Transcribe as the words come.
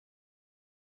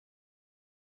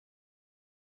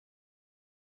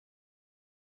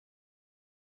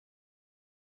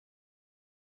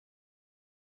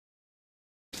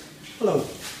Hello,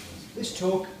 this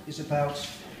talk is about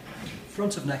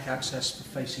front of neck access for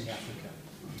facing Africa.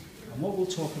 And what we'll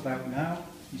talk about now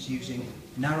is using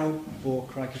narrow bore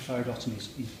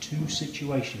cricothyrotomies in two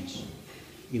situations,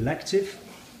 elective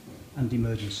and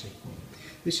emergency.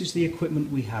 This is the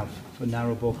equipment we have for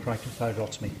narrow bore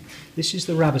cricothyrotomy. This is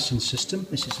the Rabison system.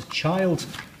 This is a child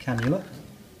cannula,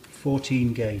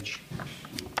 14 gauge.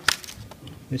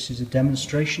 This is a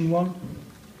demonstration one.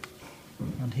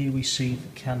 And here we see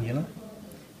the cannula.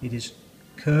 It is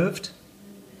curved,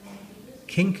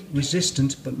 kink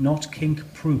resistant but not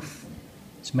kink proof.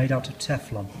 It's made out of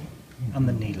Teflon, and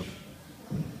the needle.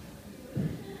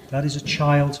 That is a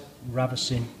child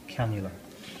Rabison cannula.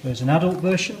 There's an adult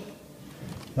version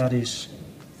that is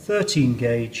 13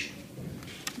 gauge,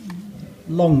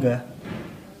 longer,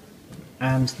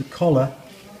 and the collar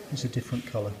is a different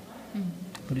colour.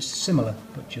 But it's similar,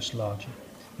 but just larger.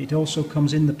 It also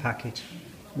comes in the packet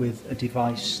with a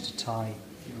device to tie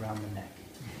around the neck.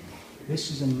 This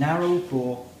is a narrow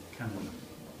bore cannula.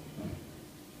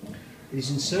 It is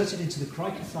inserted into the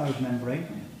cricothyroid membrane,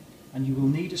 and you will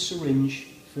need a syringe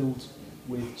filled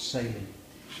with saline.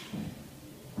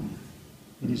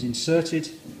 It is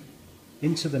inserted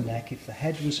into the neck. If the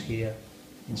head was here,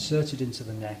 inserted into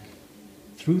the neck,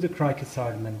 through the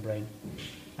cricothyroid membrane,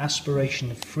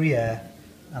 aspiration of free air,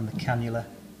 and the cannula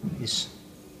is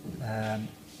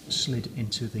slid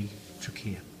into the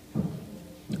trachea.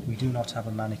 We do not have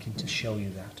a mannequin to show you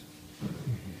that.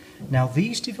 Now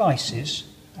these devices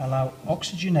allow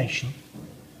oxygenation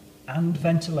and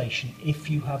ventilation if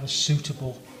you have a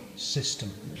suitable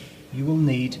system. You will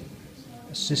need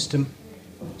a system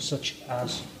such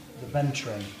as the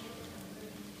Ventrain.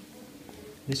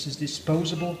 This is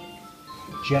disposable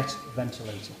jet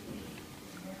ventilator.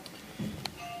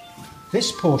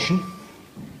 This portion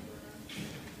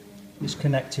is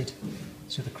connected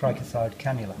to the cricothyroid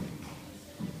cannula.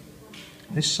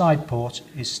 This side port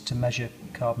is to measure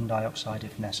carbon dioxide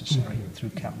if necessary through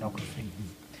capnography.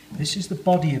 This is the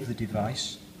body of the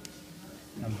device,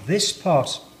 and this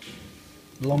part,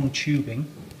 long tubing,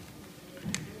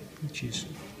 which is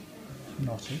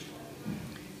knotted,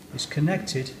 is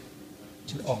connected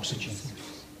to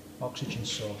oxygen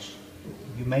source.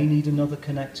 You may need another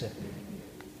connector.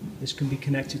 This can be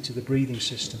connected to the breathing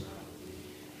system.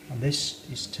 And this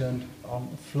is turned on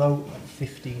a flow of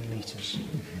 15 litres.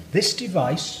 This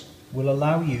device will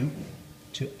allow you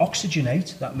to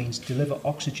oxygenate, that means deliver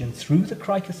oxygen through the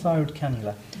cricothyroid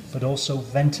cannula, but also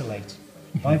ventilate.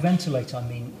 By ventilate I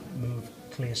mean move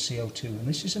clear CO2. And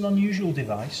this is an unusual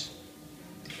device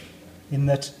in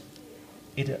that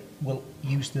it will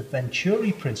use the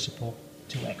Venturi principle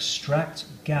to extract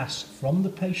gas from the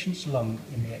patient's lung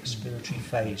in the expiratory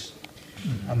phase.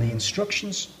 And the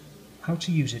instructions how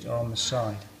to use it are on the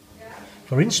side.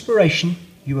 For inspiration,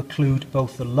 you occlude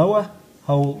both the lower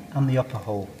hole and the upper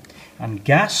hole, and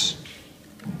gas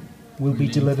will be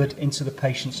delivered into the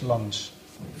patient's lungs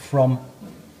from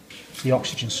the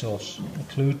oxygen source.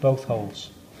 Occlude both holes.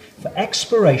 For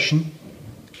expiration,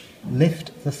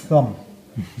 lift the thumb.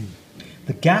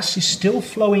 The gas is still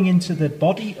flowing into the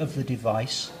body of the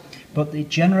device, but it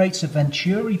generates a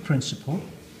Venturi principle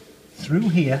through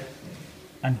here,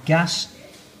 and gas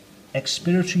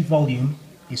expiratory volume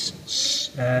is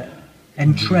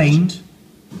entrained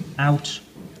out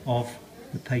of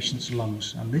the patient's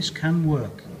lungs, and this can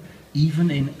work even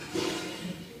in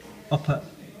upper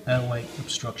airway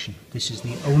obstruction. This is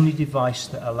the only device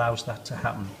that allows that to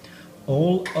happen.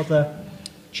 All other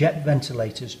jet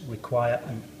ventilators require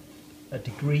a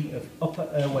degree of upper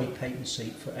airway patency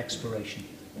for expiration.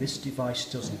 This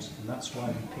device doesn't, and that's why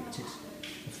we picked it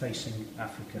for facing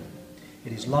Africa.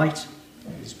 It is light,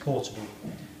 it is portable.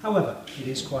 However, it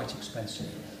is quite expensive.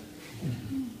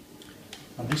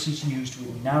 And this is used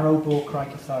with narrow bore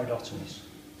cricothyrotomies.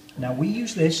 Now we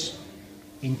use this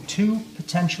in two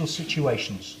potential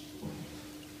situations.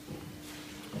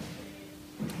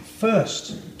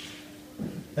 First,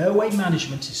 airway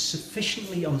management is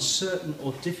sufficiently uncertain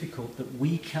or difficult that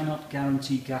we cannot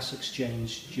guarantee gas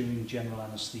exchange during general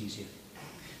anaesthesia.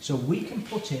 So we can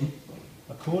put in,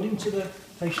 according to the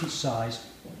patient's size,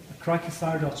 a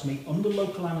cricothyrotomy under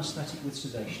local anaesthetic with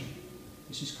sedation.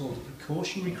 This is called a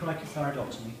precautionary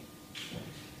cricothyrotomy.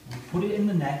 We put it in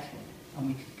the neck, and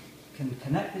we can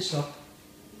connect this up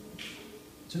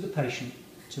to the patient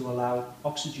to allow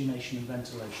oxygenation and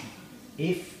ventilation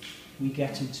if we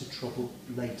get into trouble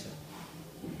later.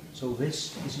 So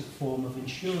this is a form of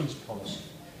insurance policy.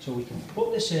 So we can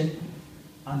put this in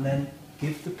and then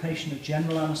give the patient a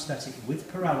general anaesthetic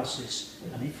with paralysis,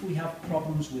 and if we have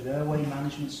problems with airway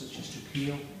management such as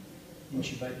tracheal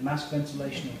mask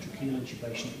ventilation or tracheal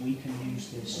intubation, we can use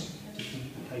this to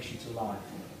keep the patient alive.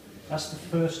 That's the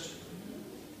first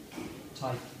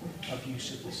type of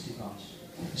use of this device.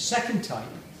 The second type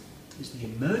is the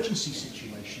emergency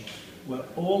situation, where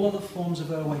all other forms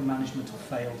of airway management have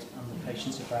failed and the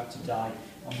patient's about to die,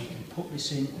 and we can put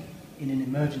this in an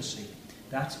emergency.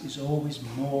 That is always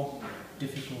more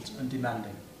difficult and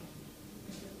demanding.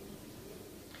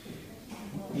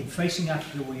 In Facing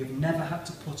Africa, we have never had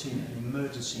to put in an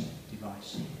emergency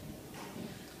device,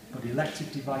 but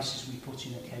elective devices we put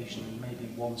in occasionally, maybe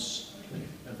once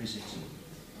a visit.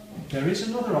 There is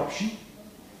another option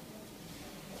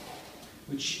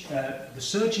which the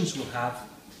surgeons will have,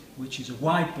 which is a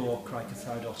wide-bore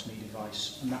cricothyrotomy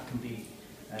device, and that can be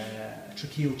a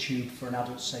tracheal tube for an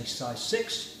adult, say size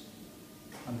 6,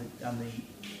 and the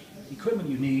equipment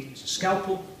you need is a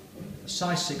scalpel, a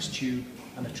size 6 tube,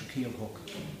 and a tracheal hook,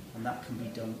 and that can be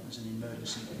done as an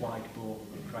emergency wide-bore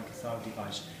cricothyroid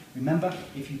device. Remember,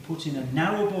 if you put in a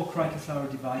narrow-bore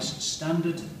cricothyroid device,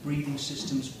 standard breathing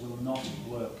systems will not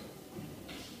work.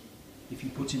 If you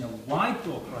put in a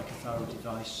wide-bore cricothyroid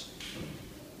device,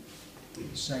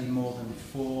 say more than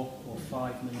 4 or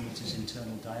 5 millimeters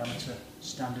internal diameter,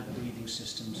 standard breathing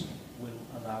systems will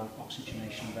allow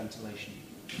oxygenation and ventilation.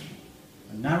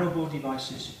 And narrow-bore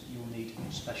devices, you'll need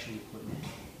special equipment.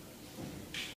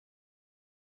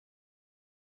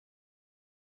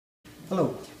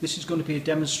 Hello, this is going to be a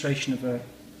demonstration of a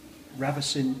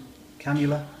Ravicin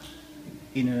cannula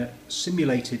in a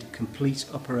simulated complete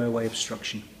upper airway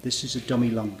obstruction. This is a dummy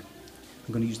lung.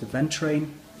 I'm going to use the Ventrain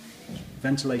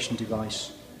ventilation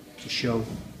device to show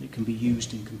it can be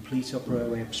used in complete upper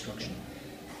airway obstruction.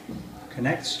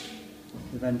 Connect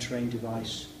the Ventrain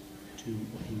device to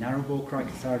a narrow-bore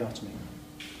cricothyrotomy.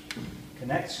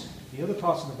 Connect the other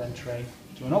part of the Ventrain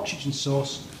to an oxygen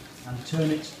source and turn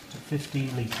it to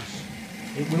 15 litres.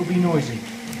 It will be noisy.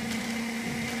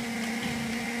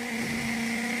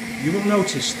 You will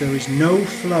notice there is no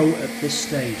flow at this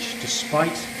stage,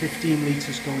 despite 15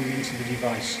 litres going into the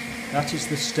device. That is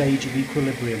the stage of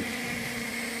equilibrium.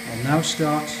 I'll now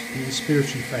start the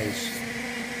inspiratory phase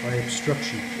by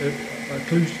obstruction,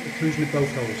 occlusion of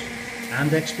both holes,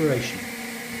 and expiration,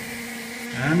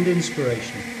 and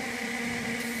inspiration,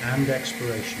 and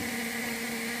expiration.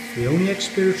 The only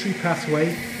expiratory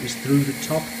pathway is through the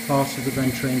top part of the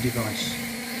Ventrain device,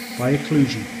 by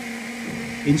occlusion.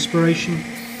 Inspiration,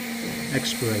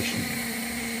 expiration.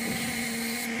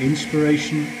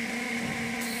 Inspiration,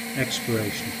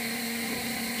 expiration.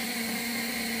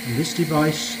 And this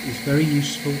device is very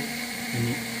useful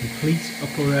in complete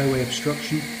upper airway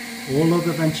obstruction. All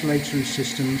other ventilatory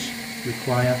systems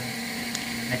require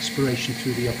expiration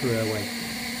through the upper airway.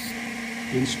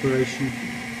 Inspiration,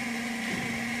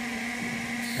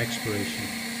 expiration.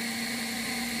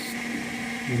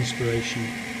 Inspiration,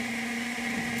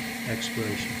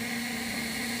 expiration.